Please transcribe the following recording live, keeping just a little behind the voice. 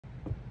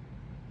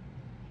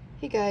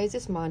Hey guys,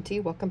 it's Monty.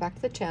 Welcome back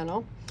to the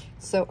channel.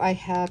 So I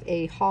have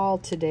a haul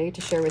today to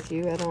share with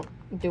you. I don't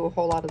do a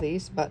whole lot of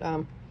these, but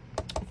I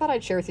thought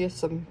I'd share with you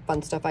some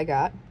fun stuff I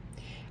got.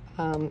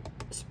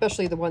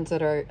 Especially the ones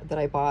that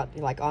I bought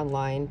like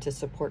online to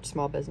support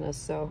small business.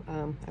 So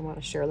I want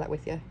to share that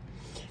with you.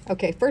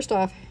 Okay, first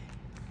off,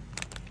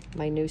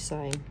 my new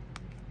sign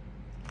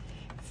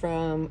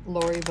from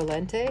Lori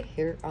Valente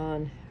here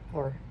on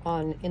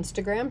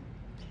Instagram.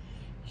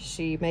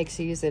 She makes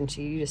these and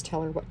you just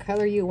tell her what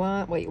color you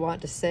want, what you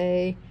want to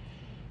say.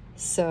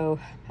 So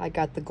I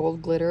got the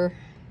gold glitter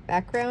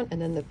background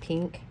and then the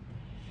pink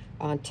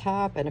on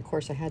top. And of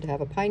course I had to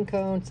have a pine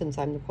cone since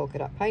I'm the polka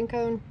dot pine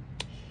cone.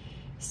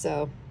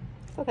 So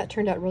I thought that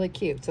turned out really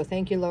cute. So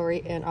thank you,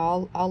 Lori. And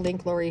I'll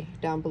link Lori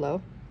down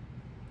below.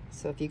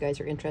 So if you guys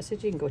are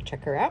interested, you can go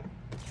check her out.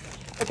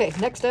 Okay,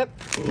 next up,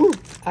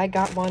 I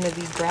got one of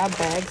these grab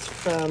bags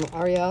from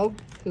Ariel,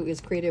 who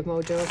is Creative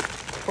Mojo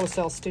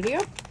Wholesale Studio.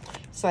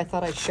 So I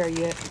thought I'd share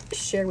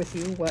with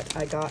you what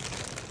I got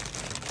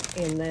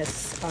in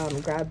this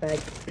grab bag.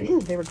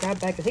 They were grab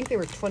bags. I think they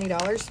were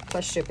 $20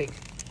 plus shipping.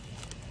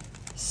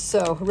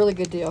 So a really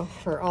good deal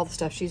for all the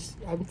stuff.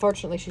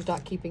 Unfortunately she's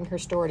not keeping her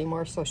store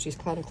anymore, so she's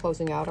kind of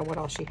closing out on what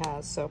all she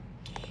has. So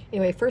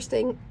anyway, first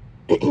thing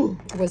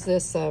was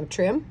this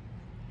trim,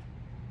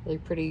 really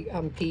pretty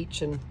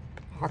peach and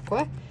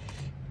aqua.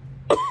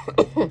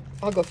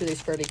 I'll go through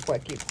these fairly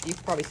quick.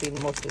 You've probably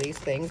seen most of these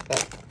things,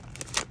 but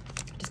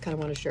kind of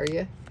want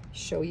to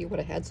show you what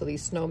I had. So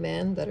these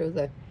snowmen that are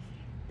the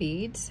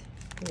beads,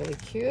 really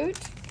cute.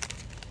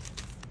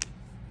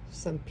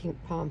 Some pink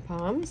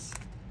pom-poms,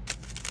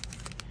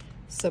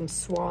 some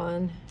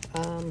swan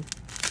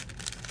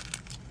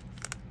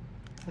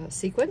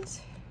sequins,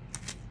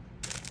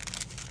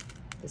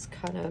 this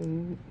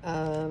kind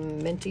of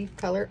minty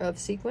color of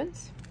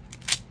sequins,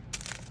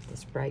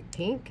 this bright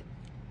pink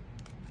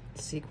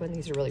sequin.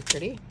 These are really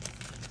pretty.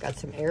 Got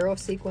some arrow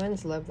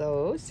sequins, love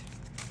those.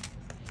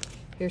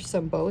 Here's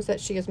some bows that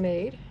she has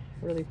made,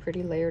 really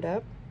pretty, layered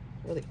up,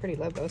 really pretty,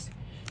 love those.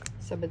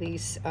 Some of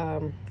these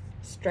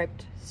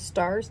striped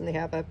stars, and they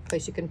have a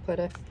place you can put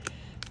a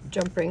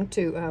jump ring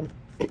to,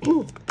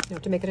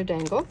 to make it a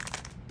dangle.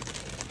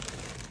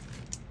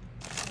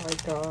 I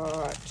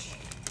got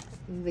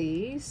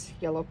these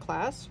yellow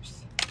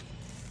clasps.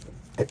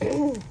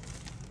 I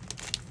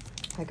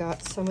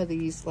got some of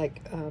these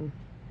like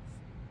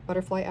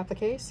butterfly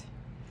appliques,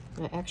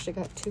 and I actually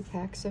got 2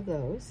 packs of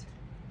those.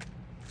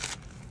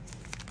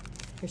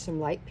 Here's some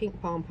light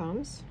pink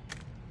pom-poms,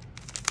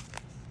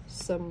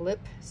 some lip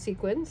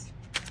sequins,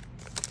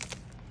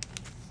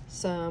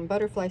 some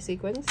butterfly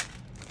sequins,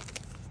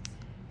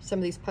 some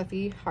of these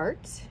puffy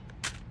hearts,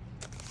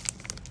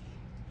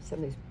 some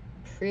of these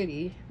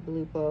pretty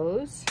blue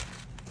bows,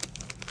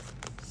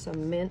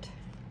 some mint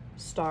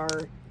star,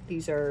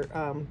 these are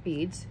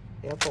beads,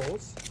 they have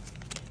holes.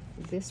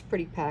 This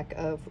pretty pack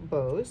of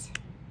bows,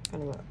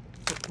 kind of a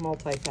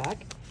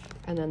multi-pack,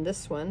 and then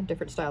this one,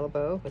 different style of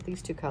bow with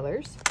these 2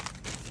 colors.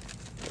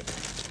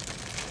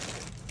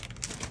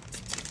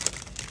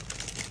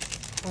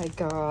 I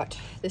got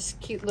this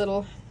cute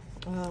little,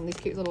 these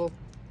cute little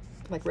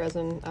like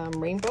resin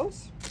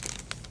rainbows.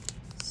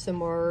 Some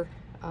more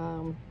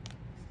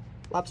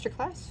lobster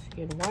clasps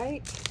in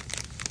white,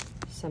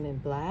 some in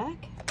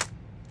black.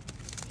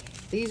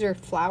 These are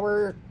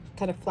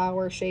kind of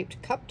flower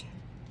shaped cupped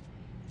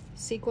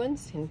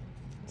sequins, and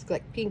it's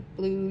like pink,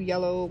 blue,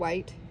 yellow,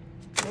 white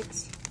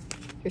mix.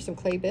 Here's some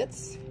clay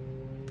bits,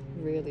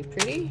 really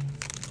pretty.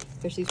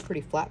 There's these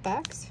pretty flat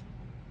backs.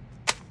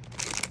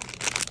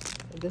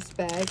 This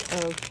bag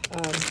of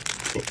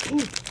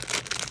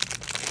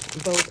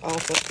bows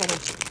also, kind of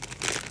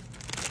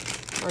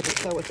hard to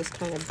tell with this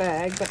kind of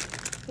bag, but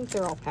I think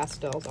they're all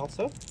pastels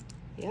also.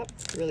 Yep,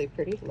 really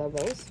pretty, love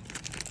those.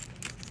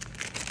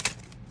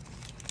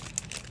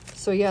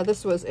 So yeah,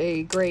 this was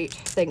a great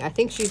thing. I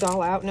think she's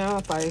all out now,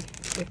 if I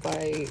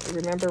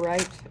remember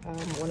right.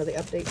 One of the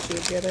updates she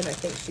had given, I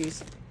think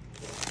she's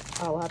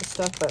all out of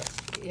stuff, but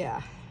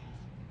yeah.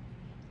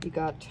 You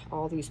got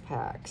all these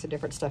packs of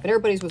different stuff, and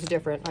everybody's was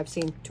different. I've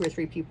seen 2 or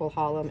 3 people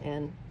haul them,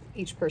 and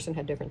each person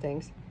had different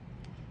things.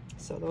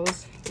 So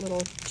those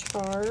little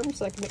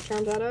charms I can make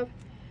charms out of.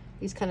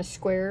 These kind of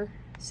square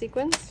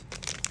sequins.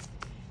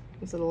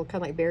 These little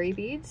kind of like berry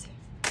beads.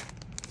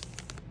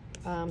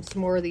 Some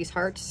more of these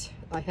hearts.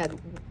 I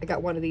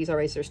got one of these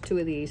already. So there's 2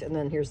 of these, and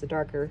then here's the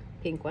darker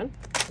pink one.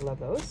 I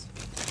love those.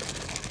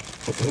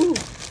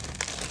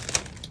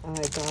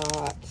 I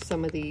got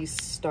some of these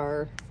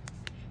star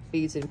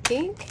beads in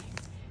pink,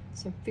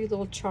 some few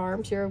little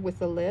charms here with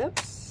the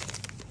lips,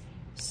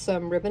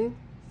 some ribbon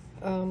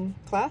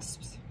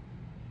clasps,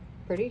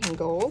 pretty, in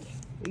gold,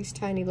 these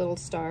tiny little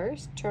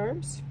stars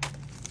charms,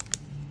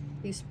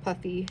 these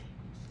puffy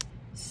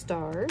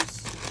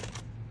stars,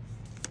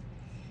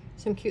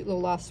 some cute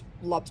little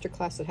lobster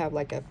clasps that have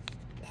like a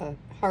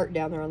heart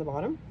down there on the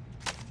bottom,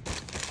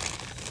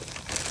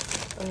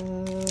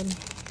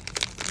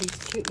 these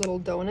cute little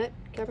donut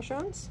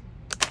cabochons,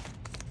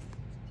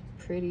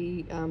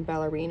 pretty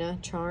ballerina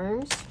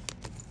charms.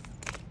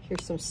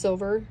 Here's some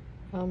silver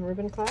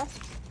ribbon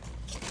clasp.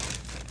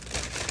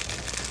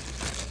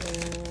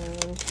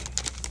 And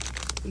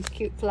these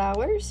cute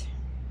flowers.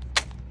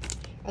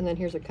 And then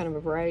here's a kind of a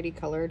variety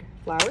colored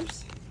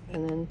flowers.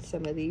 And then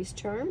some of these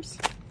charms.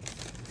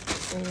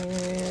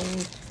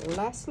 And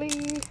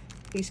lastly,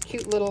 these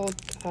cute little,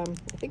 I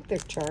think they're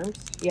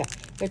charms. Yeah,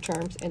 they're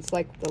charms. And it's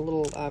like the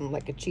little,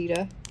 like a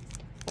cheetah,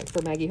 like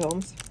for Maggie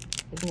Holmes.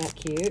 Isn't that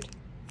cute?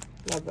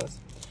 Love those.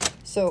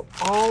 So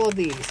all of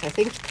these, I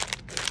think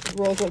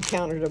Rosewood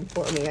counted them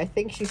for me. I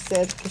think she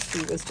said, because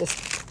she was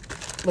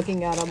just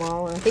looking at them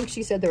all, and I think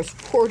she said there was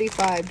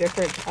 45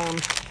 different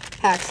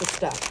packs of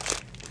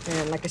stuff.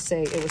 And like I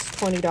say, it was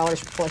 $20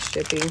 plus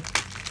shipping.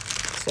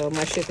 So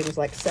my shipping was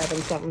like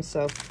 $7 something.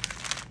 So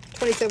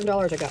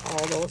 $27, I got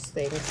all those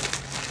things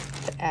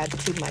to add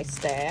to my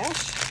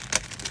stash.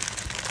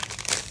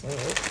 So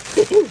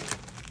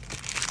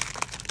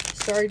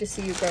sorry to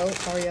see you go,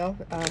 Ariel.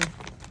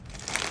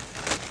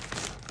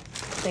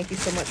 Thank you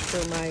so much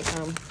for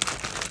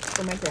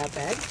my grab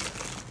bag.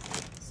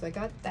 So I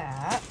got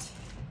that.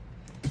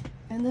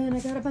 And then I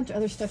got a bunch of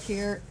other stuff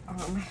here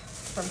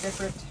from a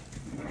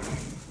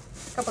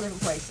couple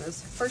different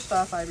places. First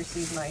off, I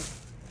received my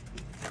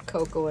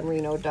Coco and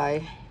Reno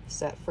die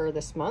set for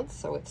this month.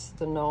 So it's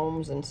the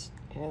gnomes and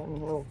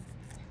little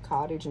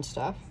cottage and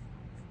stuff.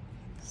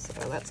 So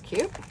that's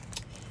cute.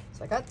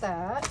 So I got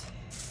that.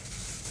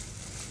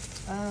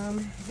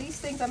 These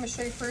things I'm going to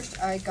show you first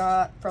I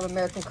got from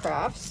American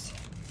Crafts.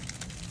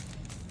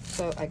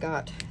 So I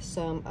got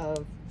some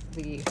of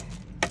the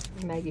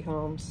Maggie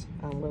Holmes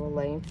Willow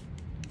Lane,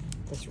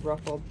 this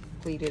ruffled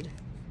pleated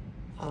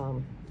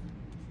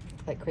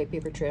like crepe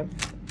paper trim.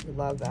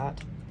 Love that.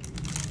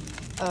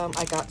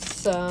 I got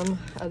some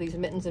of these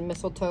mittens and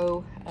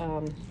mistletoe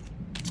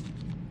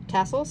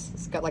tassels.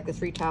 It's got like the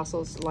 3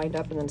 tassels lined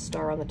up and then a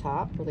star on the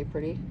top. Really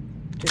pretty.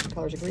 Different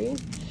colors of green.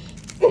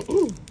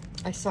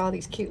 I saw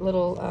these cute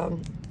little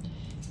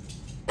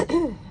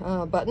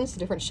buttons,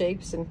 different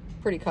shapes and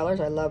pretty colors.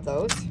 I love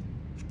those.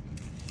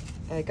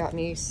 I got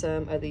me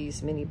some of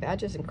these mini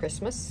badges in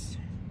Christmas.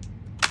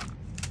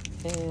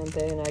 And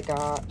then I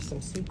got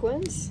some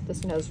sequins.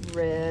 This one has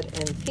red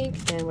and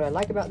pink. And what I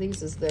like about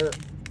these is they're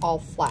all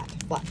flat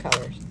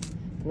colors.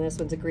 And this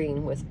one's a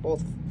green with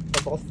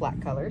they're both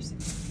flat colors.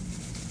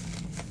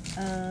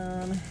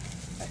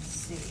 Let's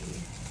see.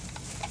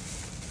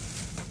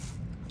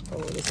 Oh,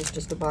 this is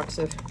just a box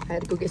of, I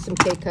had to go get some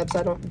K-Cups.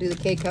 I don't do the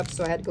K-Cups,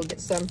 so I had to go get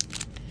some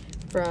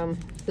from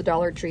the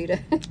Dollar Tree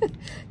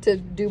to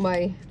do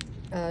my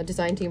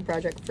design team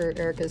project for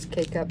Erica's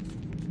K-Cup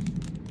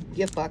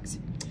gift box.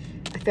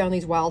 I found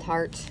these Wild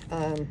Heart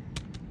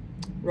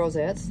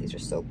rosettes. These are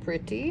so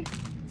pretty.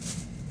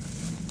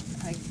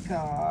 I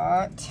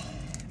got, let's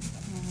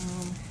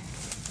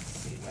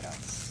see what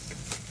else.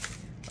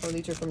 Oh,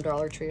 these are from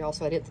Dollar Tree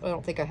also. I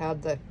don't think I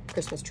had the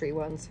Christmas tree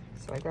ones,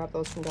 so I grabbed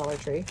those from Dollar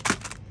Tree.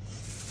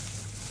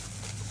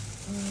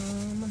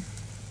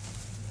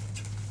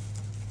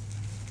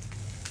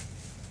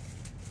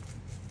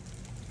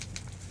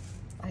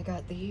 I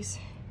got these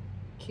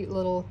cute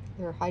little,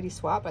 they're Heidi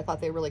Swap. I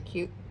thought they were really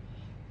cute.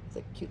 It's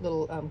like cute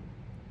little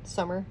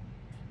summer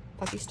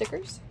puppy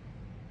stickers.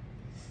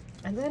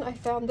 And then I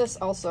found this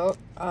also.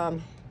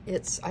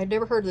 I'd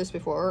never heard of this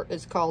before.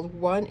 It's called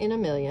 1 in a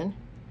Million.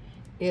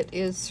 It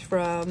is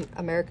from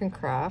American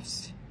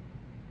Crafts,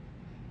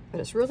 but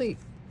it's really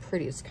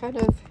pretty. It's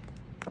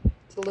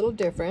it's a little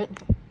different.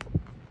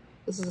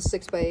 This is a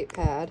 6x8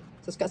 pad.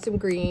 So it's got some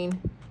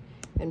green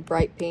and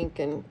bright pink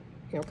and,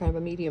 you know, kind of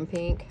a medium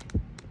pink.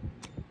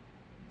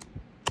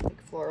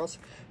 Like florals.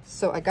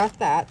 So I got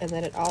that, and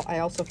then I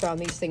also found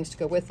these things to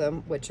go with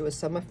them, which was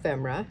some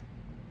ephemera.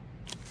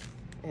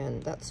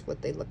 And that's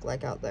what they look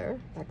like out there,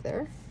 back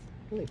there.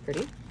 Really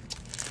pretty.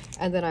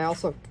 And then I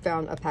also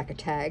found a pack of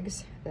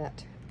tags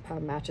that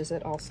matches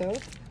it also.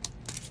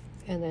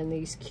 And then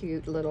these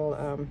cute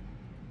little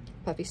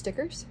puffy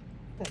stickers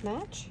that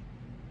match.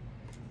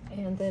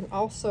 And then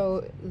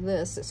also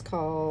this is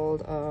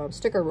called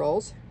sticker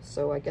rolls.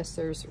 So I guess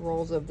there's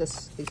rolls of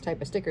these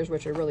type of stickers,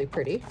 which are really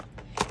pretty.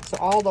 So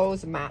all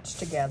those match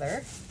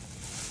together.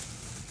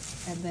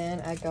 And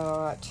then I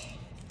got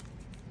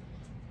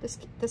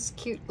this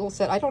cute little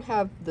set. I don't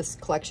have this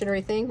collection or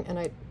anything, and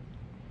I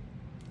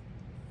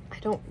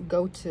don't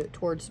go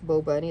towards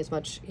Bo Bunny as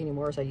much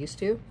anymore as I used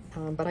to.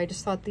 But I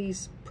just thought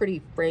these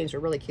pretty frames were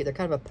really cute. They're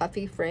kind of a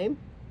puffy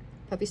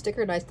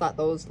sticker, and I thought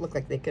those looked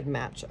like they could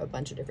match a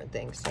bunch of different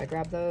things. So I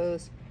grabbed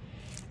those.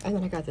 And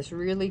then I got this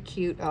really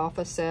cute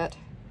alpha set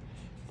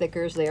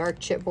thickers. They are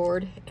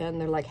chipboard, and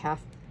they're like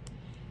half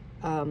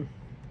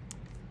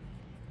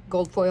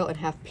gold foil and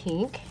half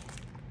pink.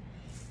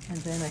 And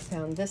then I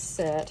found this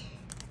set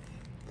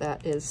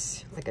that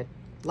is like a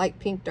light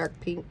pink, dark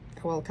pink,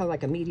 well, kind of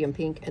like a medium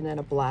pink, and then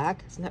a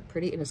black. Isn't that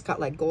pretty? And it's got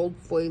like gold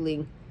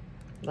foiling,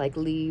 like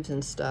leaves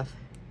and stuff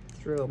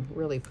through them.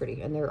 Really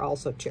pretty. And they're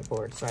also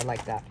chipboard, so I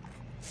like that.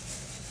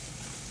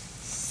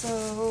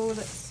 So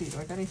let's see, do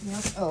I got anything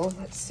else? Oh,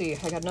 let's see.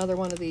 I got another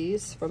one of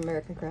these from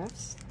American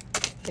Crafts.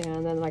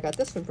 And then I got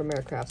this one from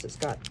American Crafts. It's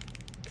got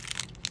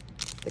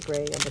the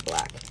gray and the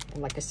black.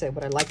 And like I said,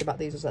 what I liked about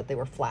these was that they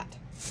were flat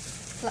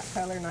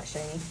color, not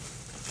shiny.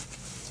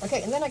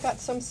 Okay, and then I got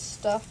some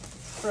stuff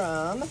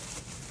from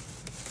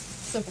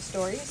Simple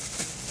Stories.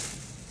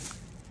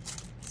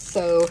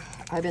 So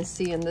I've been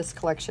seeing this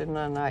collection,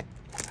 and I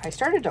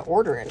started to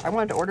order it. I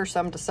wanted to order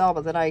some to sell,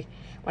 but then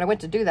when I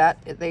went to do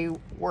that, they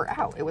were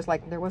out. It was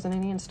like there wasn't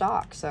any in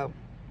stock, so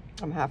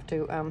I'm gonna have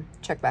to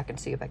check back and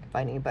see if I can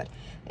find any. But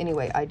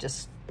anyway, I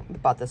just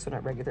bought this one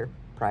at regular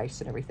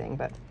price and everything.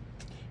 But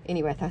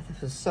anyway, I thought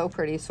this was so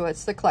pretty. So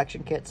it's the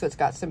collection kit. So it's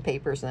got some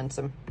papers and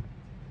some,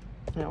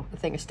 you know, a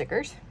thing of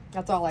stickers.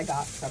 That's all I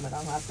got from it.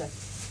 I'll have to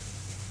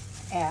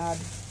add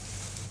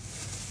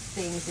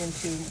things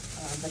into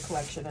the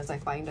collection as I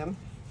find them.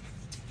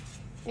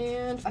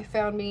 And I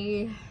found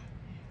me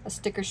a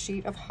sticker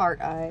sheet of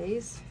heart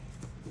eyes.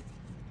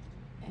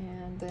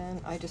 And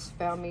then I just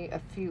found me a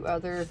few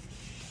other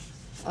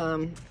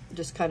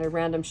just kind of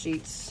random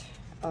sheets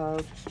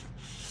of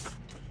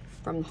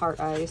from heart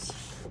eyes.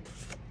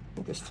 I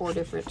think there's four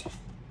different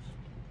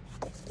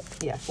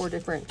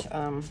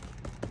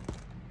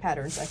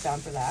patterns I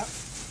found for that.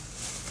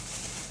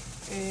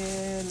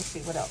 And let's see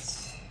what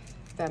else.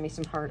 Found me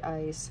some heart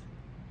eyes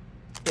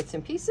bits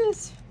and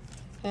pieces,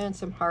 and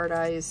some heart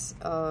eyes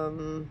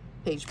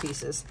page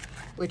pieces,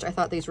 which I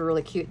thought these were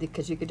really cute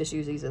because you could just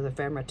use these as a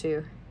ephemera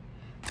too.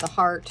 The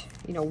heart,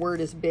 you know,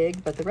 word is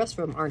big, but the rest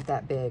of them aren't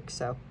that big,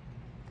 so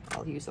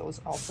I'll use those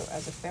also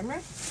as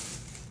ephemera.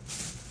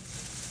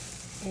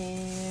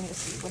 And let's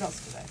see, what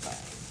else did I find?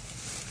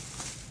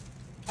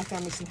 I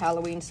found me some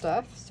Halloween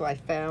stuff. So I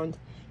found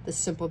the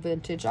Simple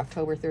Vintage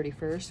October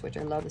 31st, which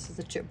I love. This is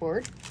a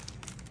chipboard.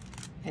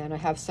 And I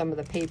have some of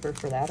the paper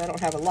for that. I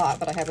don't have a lot,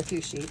 but I have a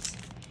few sheets.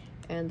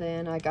 And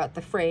then I got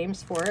the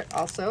frames for it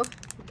also.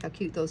 Look how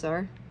cute those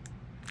are.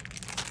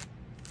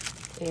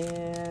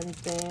 And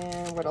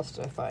then what else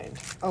did I find?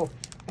 Oh,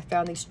 I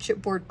found these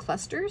chipboard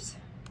clusters.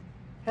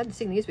 I hadn't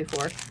seen these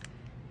before.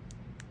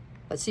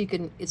 But so you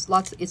can, it's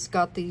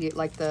got the,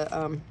 like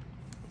the,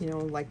 you know,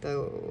 like the,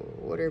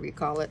 whatever you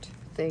call it,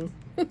 thing.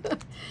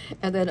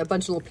 And then a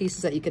bunch of little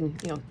pieces that you can,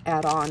 you know,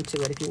 add on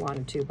to it if you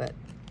wanted to. But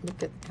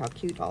look at how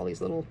cute all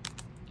these little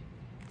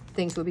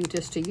things would be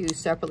just to use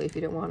separately if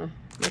you didn't want to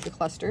make a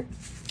cluster.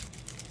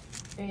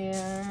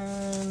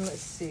 And let's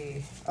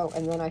see. Oh,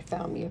 and then I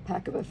found me a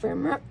pack of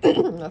ephemera.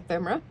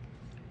 Ephemera.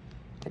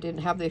 I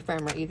didn't have the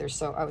ephemera either,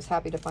 so I was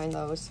happy to find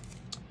those.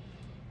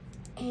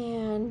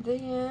 And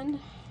then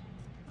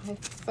I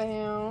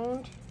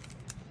found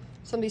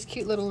some of these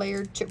cute little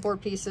layered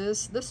chipboard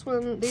pieces.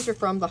 These are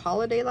from the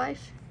Holiday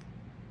Life.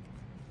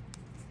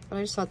 But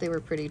I just thought they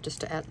were pretty just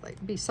to add,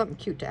 like, be something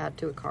cute to add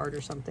to a card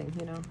or something,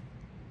 you know.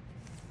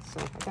 So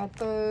I got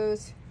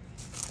those.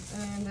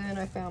 And then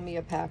I found me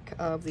a pack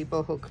of the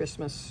Boho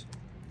Christmas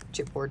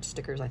chipboard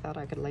stickers. I thought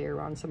I could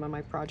layer on some of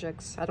my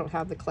projects. I don't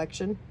have the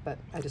collection, but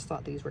I just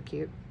thought these were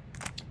cute.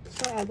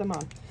 So I add them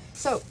on.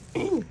 So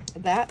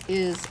that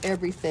is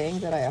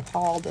everything that I have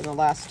hauled in the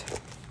last,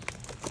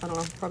 I don't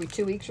know, probably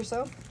 2 weeks or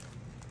so.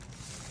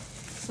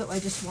 So I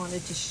just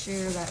wanted to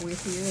share that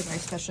with you, and I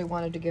especially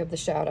wanted to give the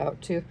shout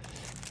out to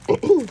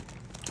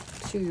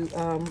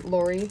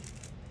Lori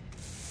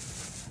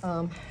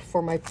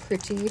for my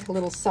pretty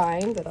little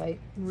sign that I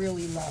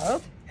really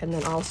love, and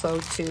then also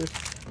to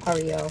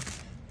Ariel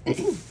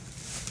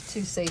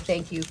to say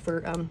thank you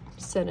for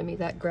sending me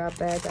that grab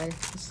bag. I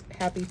was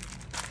happy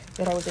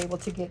that I was able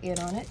to get in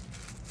on it.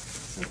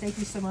 So thank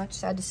you so much.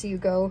 Sad to see you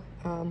go,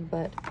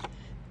 but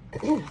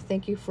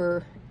thank you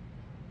for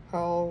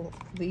all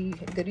the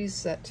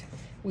goodies that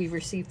we've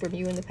received from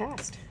you in the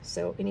past.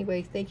 So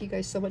anyway, thank you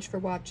guys so much for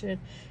watching,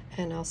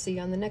 and I'll see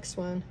you on the next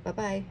one.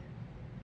 Bye-bye.